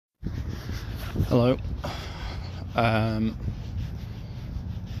Hello.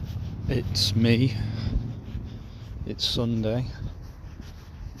 It's me. It's Sunday,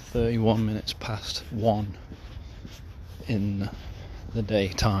 31 minutes past 1 in the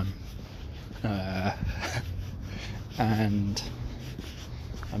daytime. And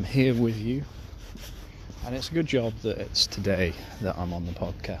I'm here with you. And it's a good job that it's today that I'm on the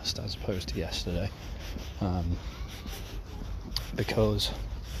podcast as opposed to yesterday. Because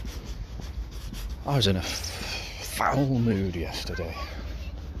I was in a foul mood yesterday.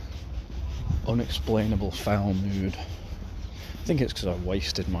 Unexplainable foul mood. I think it's because I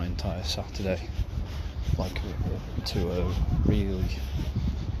wasted my entire Saturday, to a really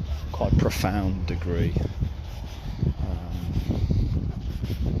quite profound degree.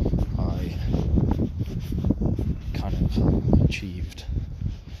 I kind of achieved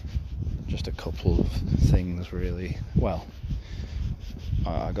just a couple of things really. Well,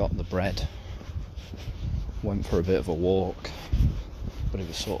 I got the bread, went for a bit of a walk, but it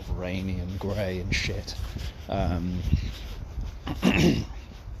was sort of rainy and grey and shit.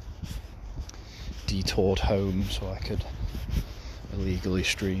 Detoured home so I could illegally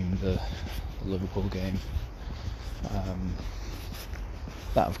stream the Liverpool game.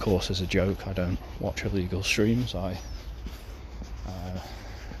 That of course is a joke. I don't watch illegal streams. I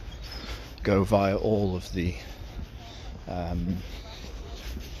go via all of the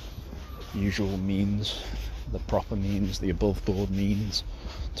usual means, the proper means, the above board means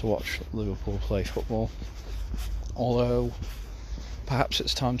to watch Liverpool play football. Although perhaps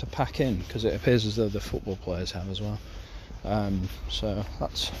it's time to pack in, because it appears as though the football players have as well. So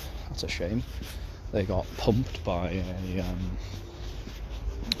that's a shame. They got pumped by a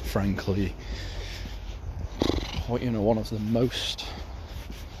frankly, one of the most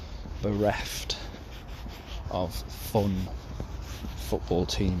bereft of fun football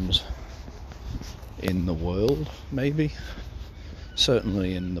teams in the world, maybe.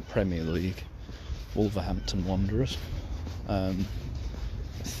 Certainly in the Premier League, Wolverhampton Wanderers. I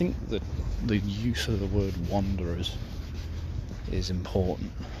think that the use of the word Wanderers is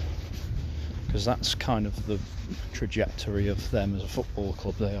important, because that's kind of the trajectory of them as a football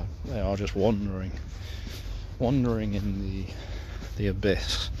club. They are just wandering in the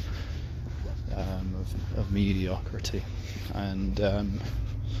abyss of mediocrity, and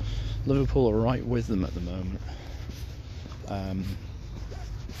Liverpool are right with them at the moment.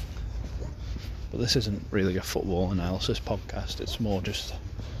 But this isn't really a football analysis podcast. It's more just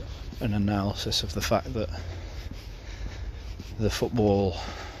an analysis of the fact that the football,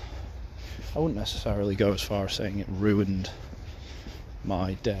 I wouldn't necessarily go as far as saying it ruined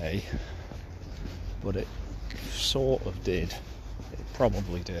my day, but it sort of did. It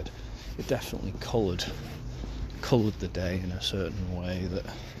probably did. It definitely coloured the day in a certain way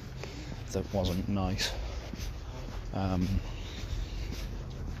that wasn't nice.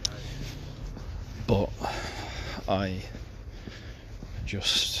 But I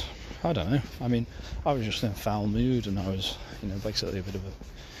don't know. I mean, I was just in a foul mood, and I was, basically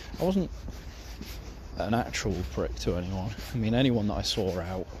I wasn't an actual prick to anyone. I mean, anyone that I saw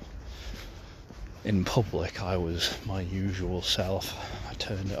out in public, I was my usual self. I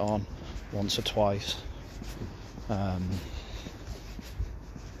turned it on once or twice. I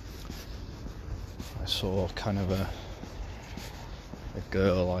saw kind of a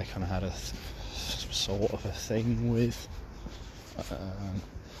girl I kind of had a sort of a thing with.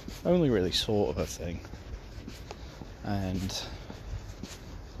 Only really sort of a thing. And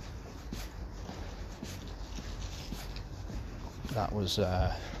that was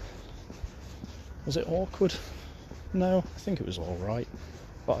it awkward? No, I think it was alright.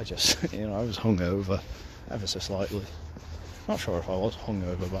 But I just, I was hungover ever so slightly. Not sure if I was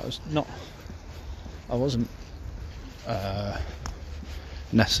hungover, but I wasn't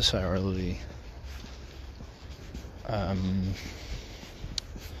necessarily hung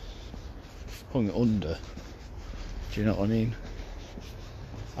under. Do you know what I mean?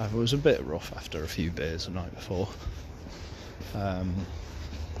 I was a bit rough after a few beers the night before.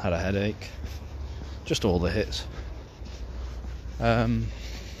 Had a headache. Just all the hits.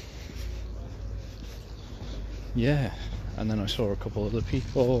 Yeah, and then I saw a couple other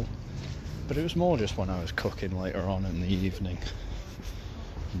people, but it was more just when I was cooking later on in the evening.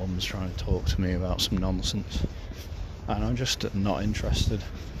 Mum's trying to talk to me about some nonsense, and I'm just not interested.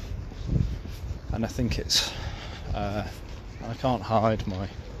 And I think it's I can't hide my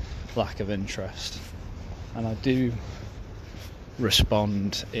lack of interest, and I do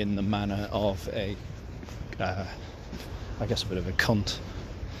respond in the manner of a I guess a bit of a cunt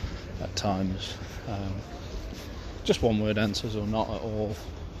at times. Just one word answers or not at all.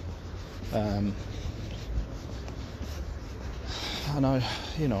 And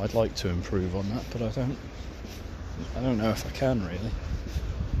I'd like to improve on that, but I don't know if I can really.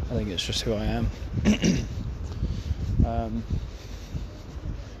 I think it's just who I am. I'm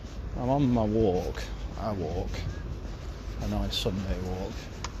on my walk. I walk a nice Sunday walk.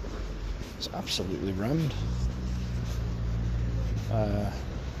 It's absolutely rammed.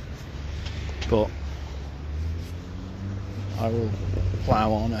 But I will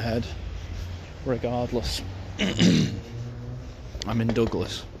plough on ahead regardless. I'm in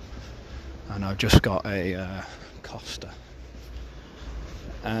Douglas and I've just got a Costa,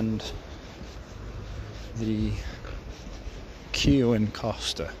 and the queue in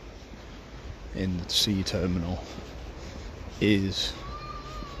Costa in the sea terminal is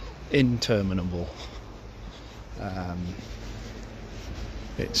interminable.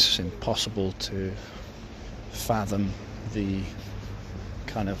 It's impossible to fathom the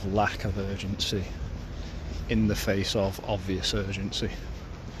kind of lack of urgency in the face of obvious urgency.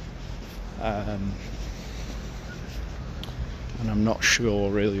 And I'm not sure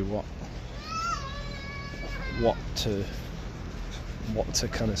really what to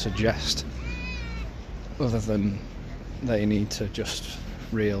kind of suggest, other than they need to just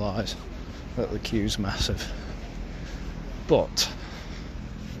realise that the queue's massive. But,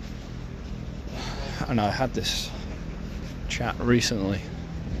 and I had this chat recently,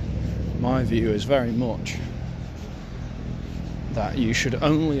 my view is very much that you should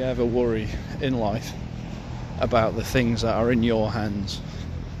only ever worry in life about the things that are in your hands,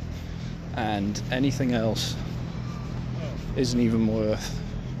 and anything else isn't even worth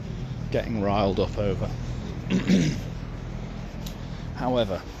getting riled up over.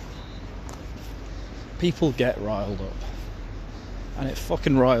 However, people get riled up, and it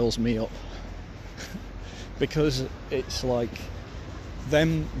fucking riles me up because it's like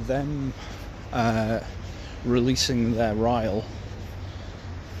them releasing their rile,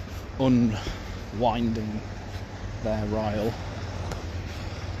 unwinding their rile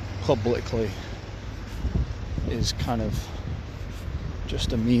publicly is kind of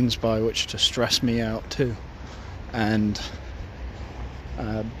just a means by which to stress me out too, and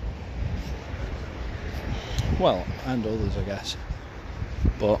and others, I guess.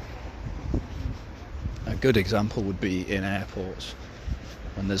 But a good example would be in airports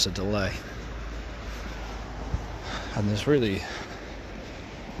when there's a delay, and there's really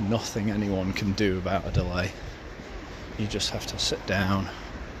nothing anyone can do about a delay. You just have to sit down,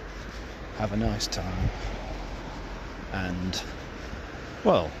 have a nice time, and,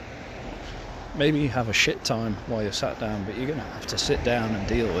 well, maybe have a shit time while you're sat down, but you're going to have to sit down and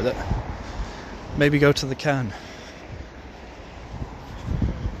deal with it. Maybe go to the can.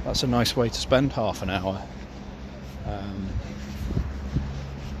 That's a nice way to spend half an hour.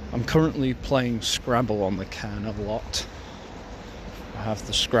 I'm currently playing Scrabble on the can a lot. I have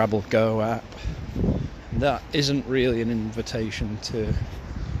the Scrabble Go app. That isn't really an invitation to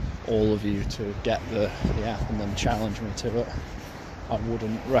all of you to get the app and then challenge me to it. I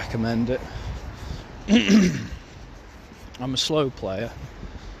wouldn't recommend it. I'm a slow player.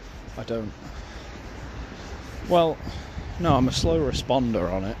 I'm a slow responder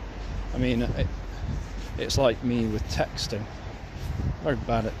on it. I mean, it's like me with texting. I'm very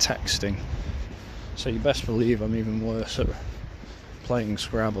bad at texting. So you best believe I'm even worse at playing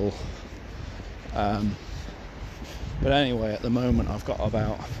Scrabble. But anyway, at the moment I've got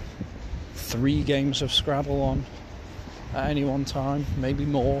about 3 games of Scrabble on at any one time, maybe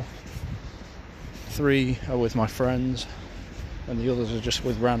more. 3 are with my friends, and the others are just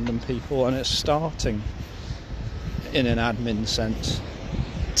with random people, and it's starting, in an admin sense,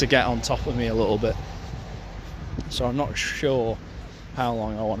 to get on top of me a little bit. So I'm not sure how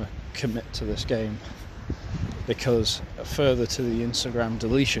long I want to commit to this game, because further to the Instagram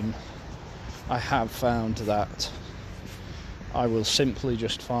deletion, I have found that I will simply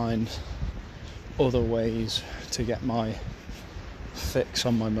just find other ways to get my fix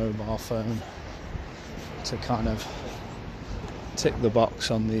on my mobile phone to kind of tick the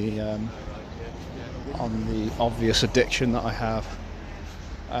box on the obvious addiction that I have.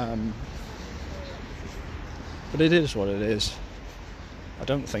 But it is what it is. I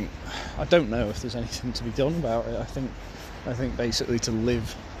don't know if there's anything to be done about it. I think basically to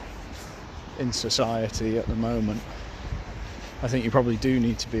live in society at the moment, I think you probably do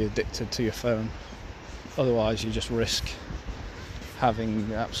need to be addicted to your phone. Otherwise you just risk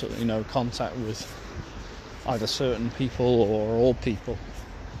having absolutely no contact with either certain people or all people.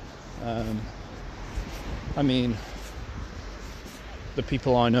 I mean, the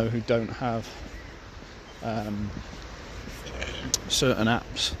people I know who don't have certain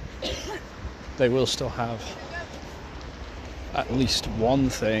apps they will still have at least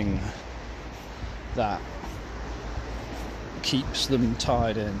one thing that keeps them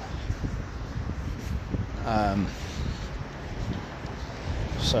tied in.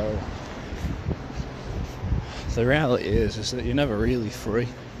 So the reality is that you're never really free.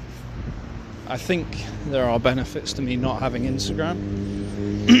 I think there are benefits to me not having Instagram.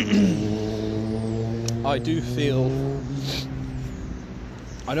 I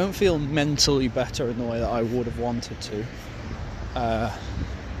don't feel mentally better in the way that I would have wanted to. I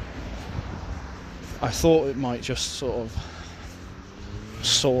thought it might just sort of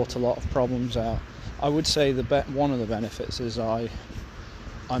sort a lot of problems out. I would say one of the benefits is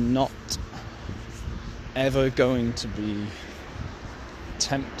I'm not ever going to be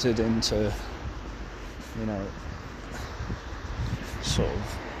tempted into, sort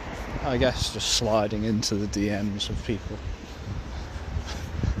of, I guess, just sliding into the DMs of people,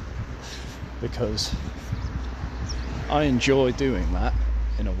 because I enjoy doing that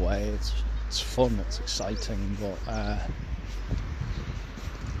in a way. It's fun, it's exciting, but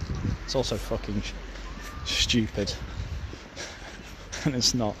it's also fucking stupid, and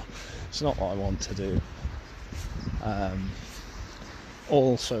it's not what I want to do.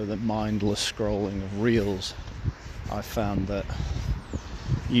 Also, the mindless scrolling of reels. I found that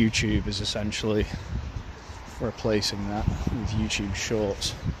YouTube is essentially replacing that with YouTube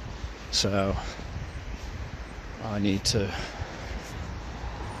Shorts, so I need to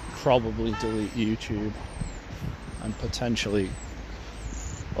probably delete YouTube and potentially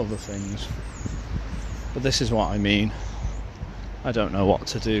other things, but this is what I mean. I don't know what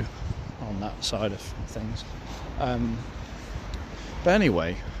to do on that side of things. But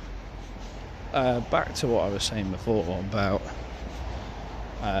anyway, back to what I was saying before about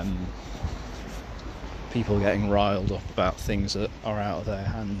people getting riled up about things that are out of their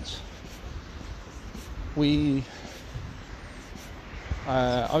hands.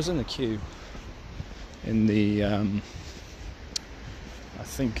 I was in the queue in the I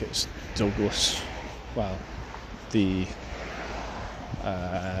think it's Douglas, the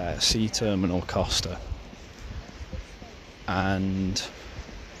Sea Terminal Costa, and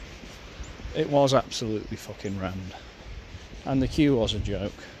it was absolutely fucking rammed, and the queue was a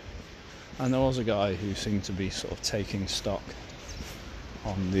joke, and there was a guy who seemed to be sort of taking stock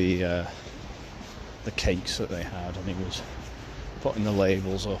on the cakes that they had, and he was putting the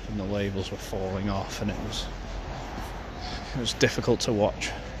labels up, and the labels were falling off, and it was difficult to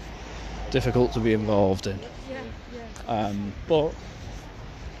watch, difficult to be involved in. But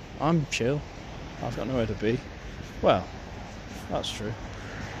I'm chill. I've got nowhere to be. Well, that's true.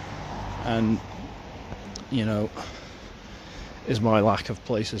 And is my lack of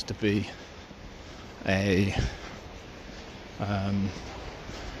places to be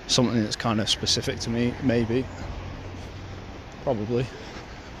something that's kind of specific to me? Maybe, probably,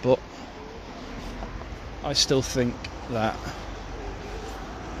 but I still think that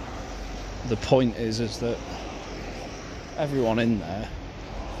the point is that everyone in there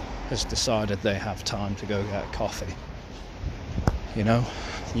has decided they have time to go get coffee. You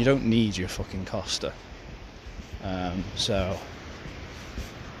don't need your fucking Costa. So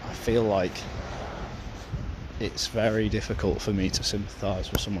I feel like it's very difficult for me to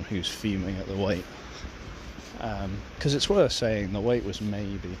sympathise with someone who's fuming at the wait. Because it's worth saying the wait was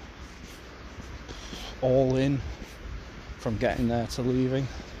maybe all in from getting there to leaving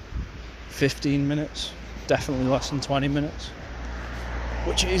 15 minutes, definitely less than 20 minutes,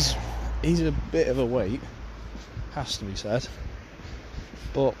 which is a bit of a wait, has to be said.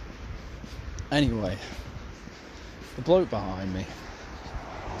 But anyway, the bloke behind me,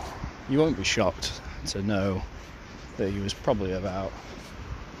 you won't be shocked to know that he was probably about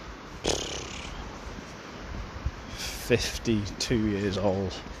 52 years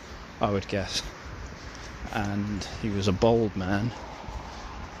old, I would guess, and he was a bald man,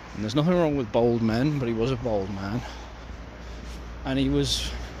 and there's nothing wrong with bald men, but he was a bald man, and he was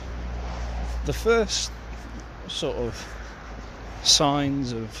the first sort of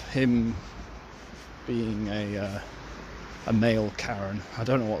signs of him being a male Karen. I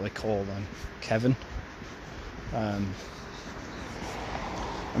don't know what they call them, Kevin. I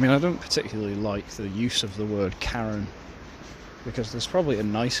don't particularly like the use of the word Karen, because there's probably a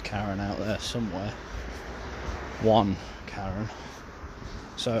nice Karen out there somewhere. One Karen.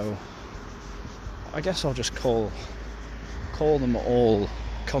 So I guess I'll just call them all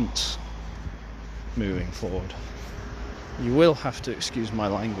cunts moving forward. You will have to excuse my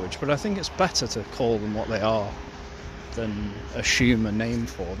language, but I think it's better to call them what they are than assume a name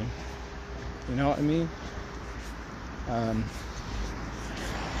for them. You know what I mean?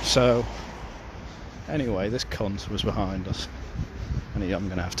 So Anyway, this cunt was behind us. And I'm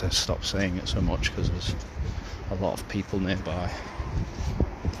going to have to stop saying it so much because there's a lot of people nearby.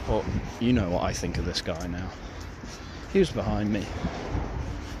 But you know what I think of this guy now. He was behind me.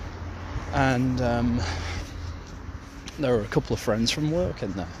 And there were a couple of friends from work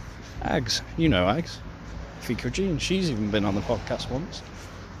in there. Ags, you know Ags. Fika Jean, she's even been on the podcast once.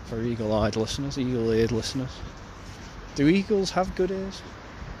 For eagle-eyed listeners, eagle-eared listeners. Do eagles have good ears?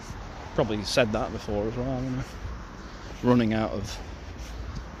 Probably said that before as well, haven't I? Running out of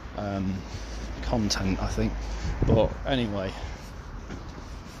content, I think. But anyway,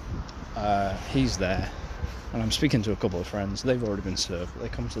 he's there, and I'm speaking to a couple of friends. They've already been served. They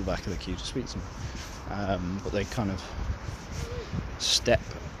come to the back of the queue to speak to me, but they kind of step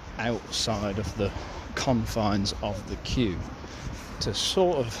outside of the confines of the queue to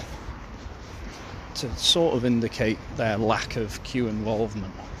sort of indicate their lack of queue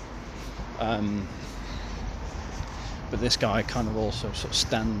involvement. But this guy kind of also sort of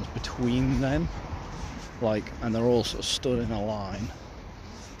stands between them, and they're all sort of stood in a line,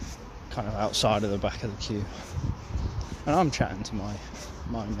 kind of outside of the back of the queue. And I'm chatting to my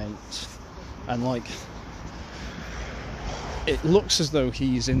mates, and it looks as though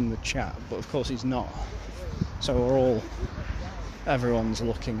he's in the chat, but of course he's not. So everyone's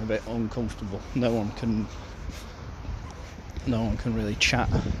looking a bit uncomfortable. No one can really chat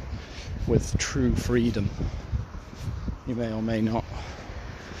with true freedom. You may or may not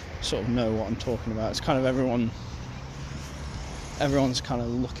sort of know what I'm talking about. It's kind of everyone's kind of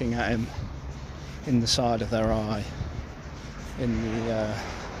looking at him in the side of their eye, in the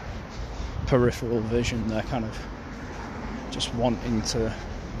peripheral vision. They're kind of just wanting to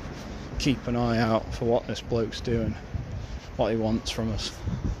keep an eye out for what this bloke's doing, what he wants from us.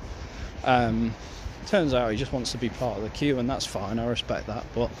 Turns out he just wants to be part of the queue, and that's fine, I respect that,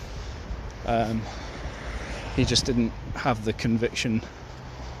 but he just didn't have the conviction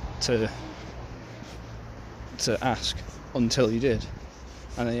to ask until he did.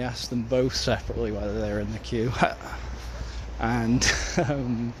 And he asked them both separately whether they were in the queue. And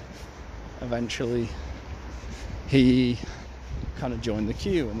eventually he kind of joined the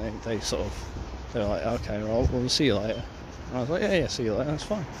queue, and they're like, okay, well, we'll see you later. And I was like, yeah, see you later, that's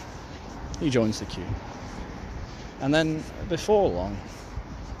fine. He joins the queue. And then before long,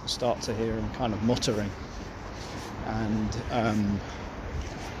 I start to hear him kind of muttering. And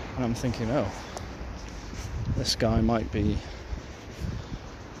I'm thinking, oh, this guy might be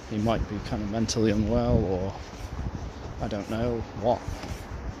kind of mentally unwell, or I don't know what.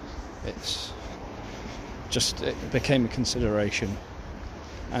 It became a consideration,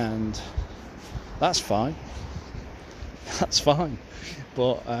 and that's fine. That's fine.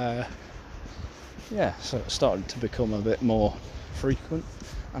 But so it started to become a bit more frequent,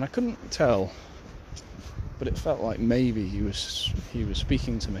 and I couldn't tell, but it felt like maybe he was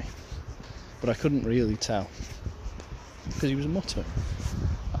speaking to me, but I couldn't really tell because he was muttering.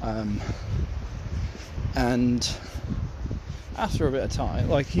 And after a bit of time,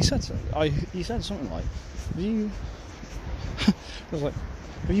 he said something. He said something like, "Have you?" I was like,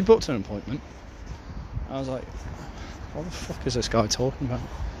 "Have you booked an appointment?" I was like, "What the fuck is this guy talking about?"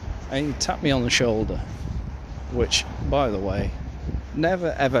 And he tapped me on the shoulder, which, by the way,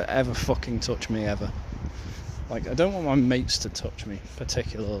 never, ever, ever fucking touch me ever. I don't want my mates to touch me,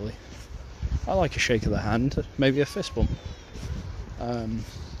 particularly. I like a shake of the hand, maybe a fist bump.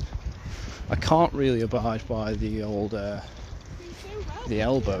 I can't really abide by the old, the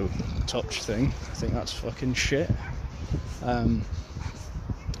elbow touch thing. I think that's fucking shit.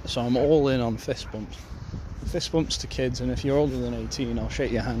 So I'm all in on fist bumps. Fist bumps to kids, and if you're older than 18, I'll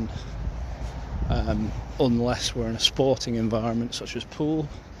shake your hand. Unless we're in a sporting environment such as pool,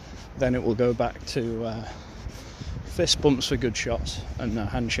 then it will go back to fist bumps for good shots and a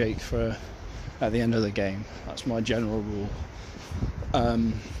handshake at the end of the game. That's my general rule.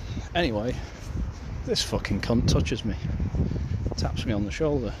 Anyway, this fucking cunt touches me, taps me on the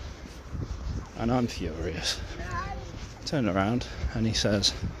shoulder, and I'm furious. I turn around and he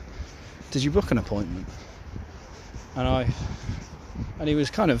says, "Did you book an appointment?" And he was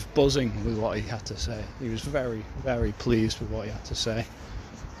kind of buzzing with what he had to say. He was very, very pleased with what he had to say.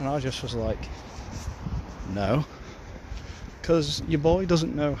 And I just was like, no. Because your boy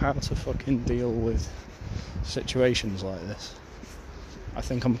doesn't know how to fucking deal with situations like this. I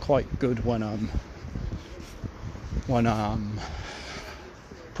think I'm quite good when I'm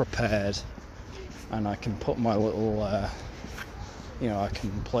prepared, and I can put my little, I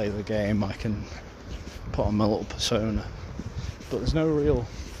can play the game, I can put on my little persona. But there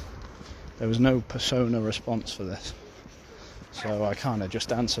was no persona response for this. So I kind of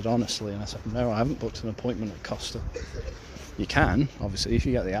just answered honestly, and I said, no, I haven't booked an appointment at Costa. You can, obviously, if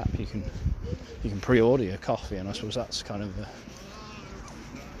you get the app, you can pre-order your coffee, and I suppose that's kind of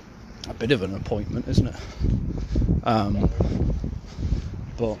a bit of an appointment, isn't it?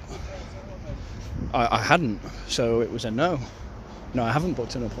 But I hadn't, so it was a no, I haven't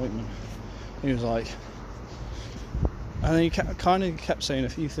booked an appointment. He was like, and then he kept saying a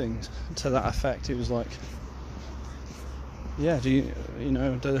few things to that effect. He was like, yeah,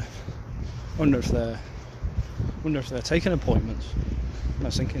 wonder if they're taking appointments. And I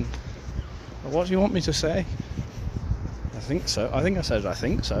was thinking, well, what do you want me to say? I think so. I think I said, I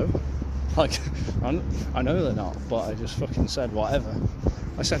think so. Like, I know they're not, but I just fucking said whatever.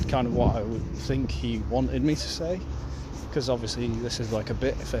 I said kind of what I would think he wanted me to say, because obviously this is like a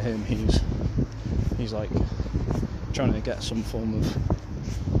bit for him. He's like trying to get some form of,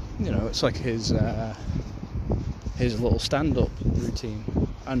 it's like his little stand-up routine,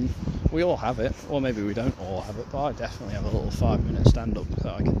 and we all have it, or maybe we don't all have it, but I definitely have a little 5-minute stand-up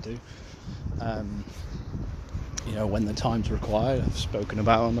that I can do. When the time's required. I've spoken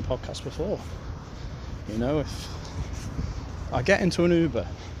about it on the podcast before. If I get into an Uber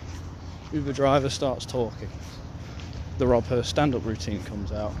driver starts talking, the Rob Hurst stand-up routine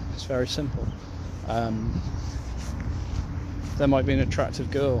comes out. It's very simple. There might be an attractive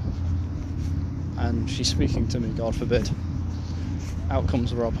girl, and she's speaking to me, God forbid. Out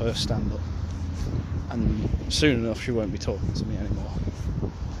comes the Rob Hurst stand-up, and soon enough she won't be talking to me anymore.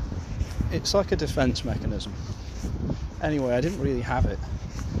 It's like a defence mechanism. Anyway, I didn't really have it,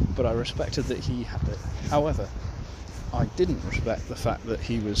 but I respected that he had it. However, I didn't respect the fact that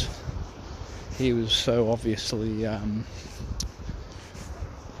he was so obviously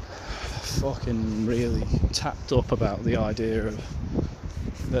fucking really tapped up about the idea of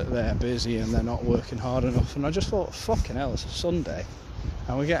that they're busy and they're not working hard enough. And I just thought, fucking hell, it's a Sunday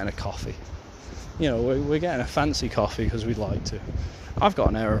and we're getting a coffee. We're getting a fancy coffee because we'd like to. I've got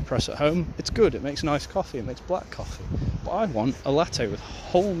an AeroPress at home. It's good. It makes nice coffee. It makes black coffee. But I want a latte with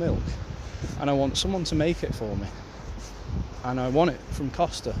whole milk, and I want someone to make it for me. And I want it from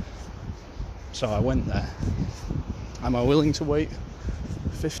Costa. So I went there. Am I willing to wait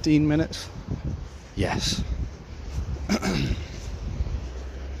 15 minutes? Yes.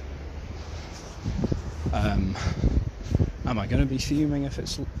 Am I going to be fuming if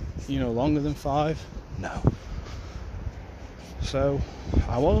it's longer than 5? No. So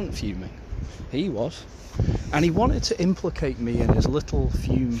I wasn't fuming. He was. And he wanted to implicate me in his little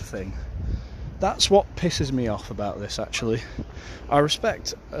fume thing. That's what pisses me off about this, actually. I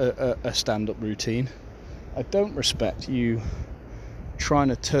respect a stand-up routine. I don't respect you trying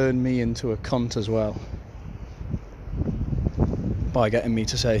to turn me into a cunt as well by getting me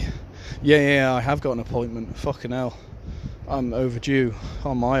to say, yeah, I have got an appointment. Fucking hell, I'm overdue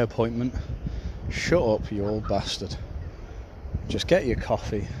on my appointment. Shut up, you old bastard. Just get your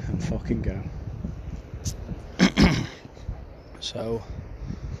coffee and fucking go. So,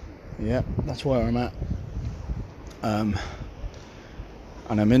 yeah, that's where I'm at. And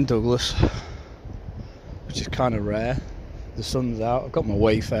I'm in Douglas, which is kind of rare. The sun's out. I've got my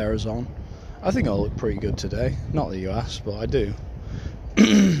Wayfarers on. I think I look pretty good today. Not that you asked, but I do.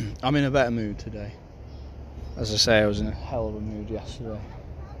 I'm in a better mood today. As I say, I was in a hell of a mood yesterday.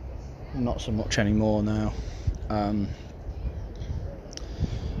 Not so much anymore now.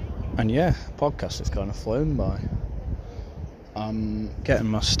 And yeah, podcast has kind of flown by. I'm getting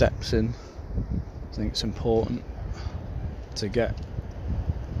my steps in. I think it's important to get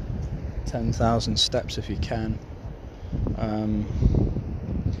 10,000 steps if you can. Don't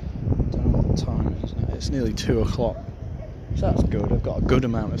know what time it is now. It's nearly 2 o'clock. So that's good. I've got a good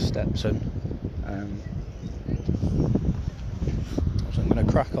amount of steps in. So I'm going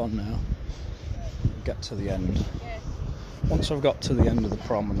to crack on now. Get to the end. Once I've got to the end of the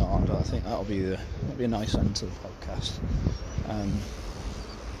promenade, I think that'll be a nice end to the podcast.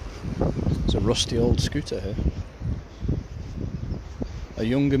 It's a rusty old scooter here. A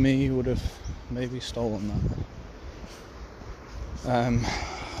younger me would have maybe stolen that.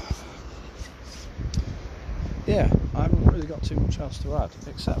 Yeah, I haven't really got too much else to add,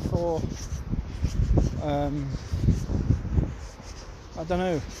 except for I don't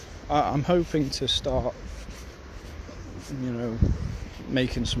know. I'm hoping to start,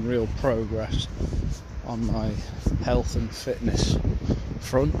 making some real progress on my health and fitness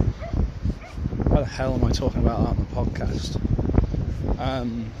front. Why the hell am I talking about that on the podcast?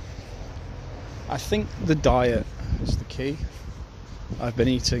 I think the diet is the key. I've been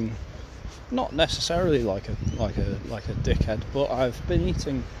eating, not necessarily like a dickhead, but I've been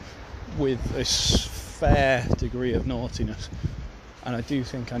eating with this fair degree of naughtiness, and I do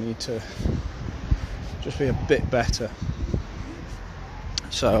think I need to just be a bit better.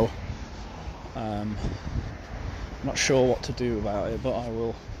 So I'm not sure what to do about it, but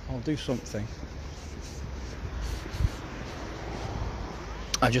I'll do something.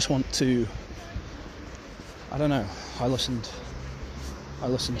 I just want to, I don't know, I listened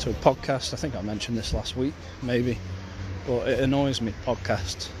to a podcast. I think I mentioned this last week, maybe, but it annoys me,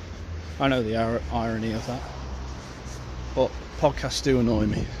 podcasts. I know the irony of that, but podcasts do annoy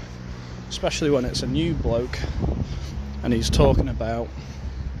me, especially when it's a new bloke and he's talking about,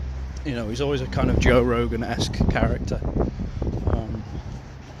 he's always a kind of Joe Rogan-esque character.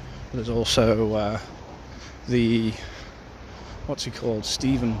 There's also what's he called?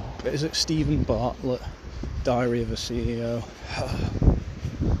 Stephen Bartlett, Diary of a CEO.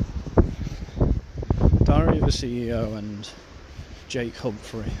 Diary of a CEO and Jake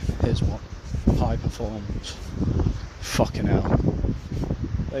Humphrey, his one, High Performance. Fucking hell.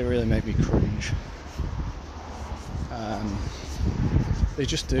 They really make me cringe. They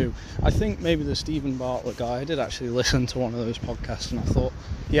just do. I think maybe the Stephen Bartlett guy, I did actually listen to one of those podcasts and I thought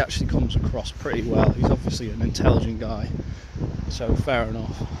he actually comes across pretty well. He's obviously an intelligent guy, so fair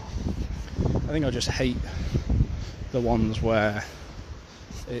enough. I think I just hate the ones where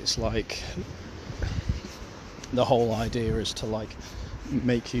it's like the whole idea is to like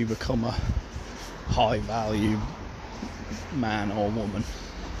make you become a high value man or woman.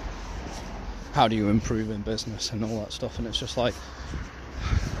 How do you improve in business and all that stuff, and it's just like,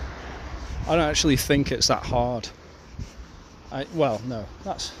 I don't actually think it's that hard. No,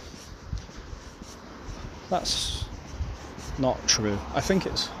 that's not true. I think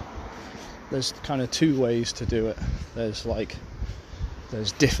there's kind of two ways to do it.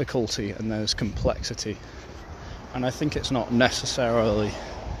 There's difficulty and there's complexity. And I think it's not necessarily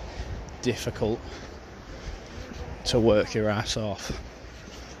difficult to work your ass off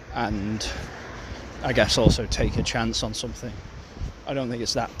and I guess also take a chance on something. I don't think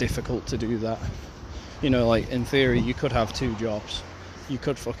it's that difficult to do that. Like in theory you could have two jobs. You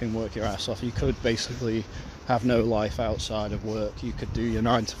could fucking work your ass off. You could basically have no life outside of work. You could do your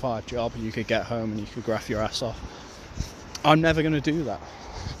 9-to-5 job, you could get home and you could graft your ass off. I'm never going to do that.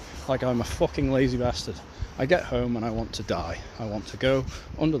 Like, I'm a fucking lazy bastard. I get home and I want to die. I want to go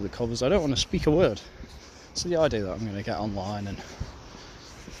under the covers. I don't want to speak a word. So the idea that I'm going to get online and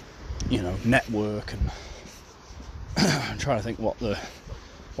network and I'm trying to think what the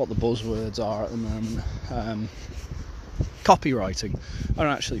buzzwords are at the moment. Copywriting. I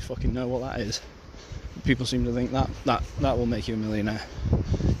don't actually fucking know what that is. People seem to think that will make you a millionaire.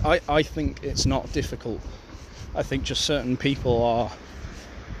 I think it's not difficult. I think just certain people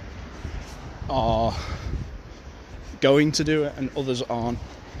are going to do it and others aren't,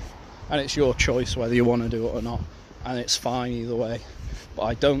 and it's your choice whether you want to do it or not, and it's fine either way. But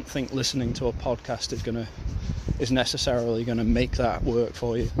I don't think listening to a podcast is necessarily going to make that work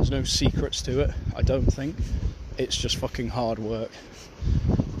for you. There's no secrets to it, I don't think. It's just fucking hard work.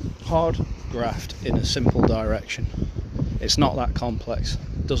 Hard graft in a simple direction. It's not that complex.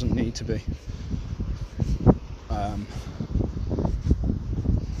 It doesn't need to be.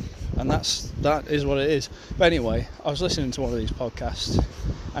 And that is what it is. But anyway, I was listening to one of these podcasts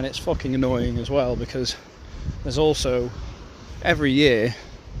and it's fucking annoying as well, because there's also, every year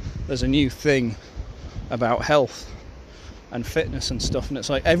there's a new thing about health and fitness and stuff, and it's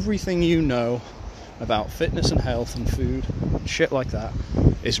like everything you know about fitness and health and food and shit like that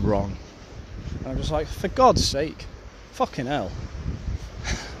is wrong. And I'm just like, for God's sake, fucking hell.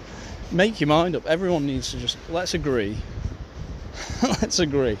 Make your mind up. Everyone needs to just, let's agree. Let's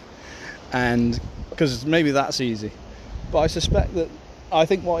agree. And because maybe that's easy. But I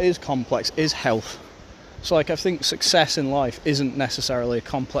think what is complex is health. So like, I think success in life isn't necessarily a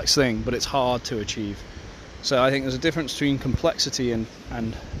complex thing, but it's hard to achieve. So I think there's a difference between complexity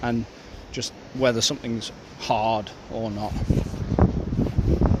and just whether something's hard or not.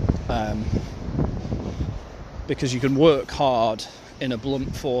 Because you can work hard in a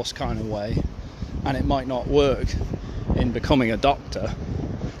blunt force kind of way, and it might not work in becoming a doctor,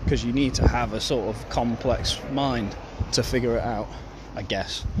 because you need to have a sort of complex mind to figure it out, I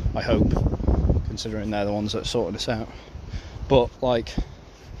guess. I hope, considering they're the ones that sorted this out. But like,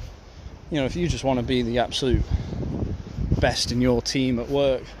 if you just want to be the absolute best in your team at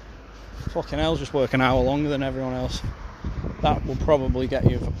work, fucking hell, just work an hour longer than everyone else. That will probably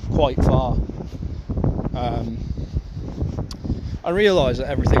get you quite far. I realise that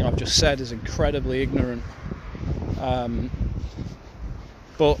everything I've just said is incredibly ignorant,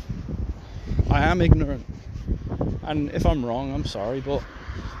 but I am ignorant, and if I'm wrong, I'm sorry, but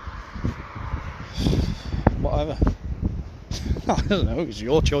whatever. I don't know, it's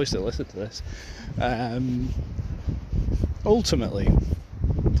your choice to listen to this. Ultimately,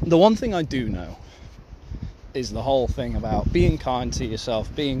 the one thing I do know is the whole thing about being kind to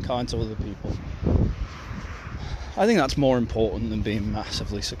yourself, being kind to other people. I think that's more important than being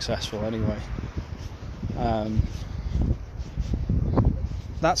massively successful anyway.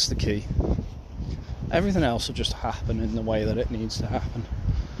 That's the key. Everything else will just happen in the way that it needs to happen.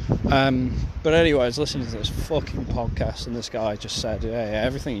 But anyway, I was listening to this fucking podcast and this guy just said, hey,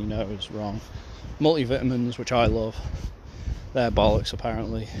 everything you know is wrong. Multivitamins, which I love, they're bollocks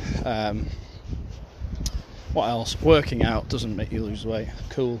apparently. What else? Working out doesn't make you lose weight.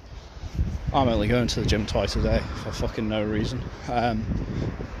 Cool. I'm only going to the gym twice a day for fucking no reason.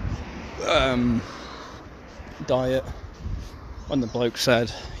 Diet. When the bloke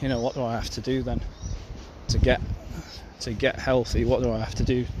said, you know, what do I have to do then to get healthy? What do I have to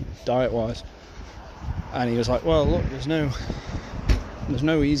do diet-wise? And he was like, well, look, there's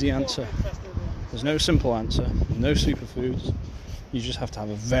no easy answer. There's no simple answer. No superfoods. You just have to have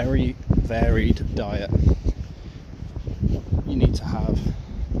a very varied diet. You need to have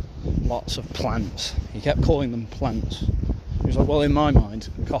lots of plants. He kept calling them plants. He was like, well, in my mind,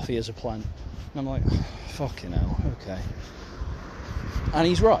 coffee is a plant. And I'm like, fucking hell, okay. And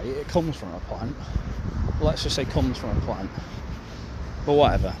he's right, it comes from a plant. Let's just say comes from a plant. But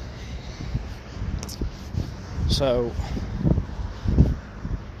whatever. So,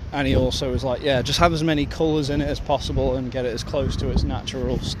 and he also was like, yeah, just have as many colours in it as possible and get it as close to its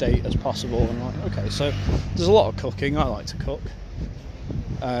natural state as possible. And I'm like, okay, so there's a lot of cooking. I like to cook.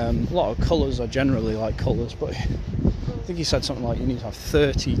 A lot of colours, I generally like colours, but I think he said something like you need to have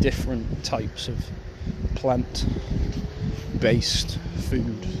 30 different types of plant-based food.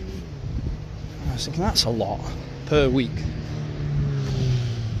 And I was thinking, that's a lot per week.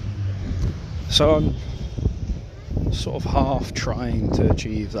 So I'm sort of half trying to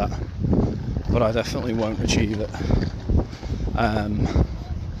achieve that, but I definitely won't achieve it.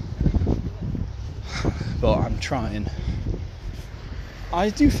 But I'm trying. I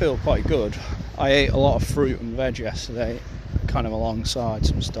do feel quite good. I ate a lot of fruit and veg yesterday, kind of alongside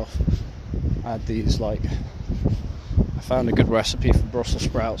some stuff. I had these, I found a good recipe for Brussels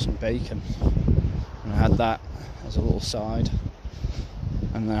sprouts and bacon, and I had that as a little side.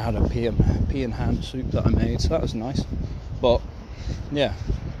 And then I had a pea and ham soup that I made, so that was nice. But yeah.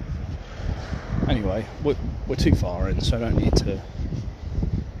 Anyway, we're too far in, so I don't need to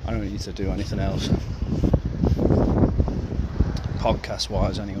do anything else. Podcast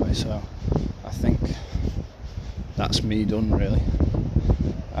wise anyway, so I think that's me done really.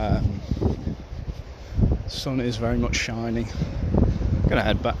 Sun is very much shining. I'm gonna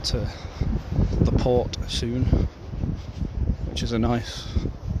head back to the port soon, which is a nice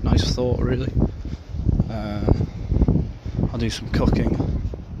thought really. I'll do some cooking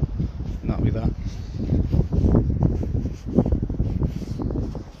and that'll be that.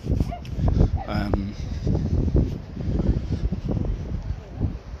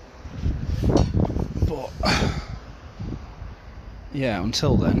 But yeah,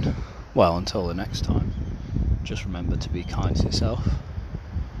 until then, until the next time, just remember to be kind to yourself,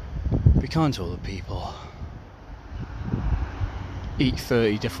 be kind to other people, eat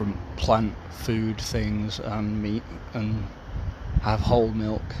 30 different plant food things and meat, and have whole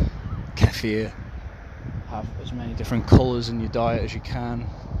milk, kefir, have as many different colours in your diet as you can,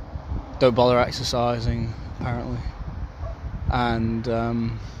 don't bother exercising apparently, and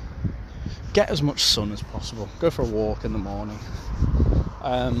get as much sun as possible, go for a walk in the morning.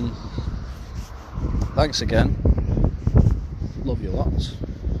 Thanks again, love you lots,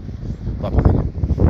 bye bye.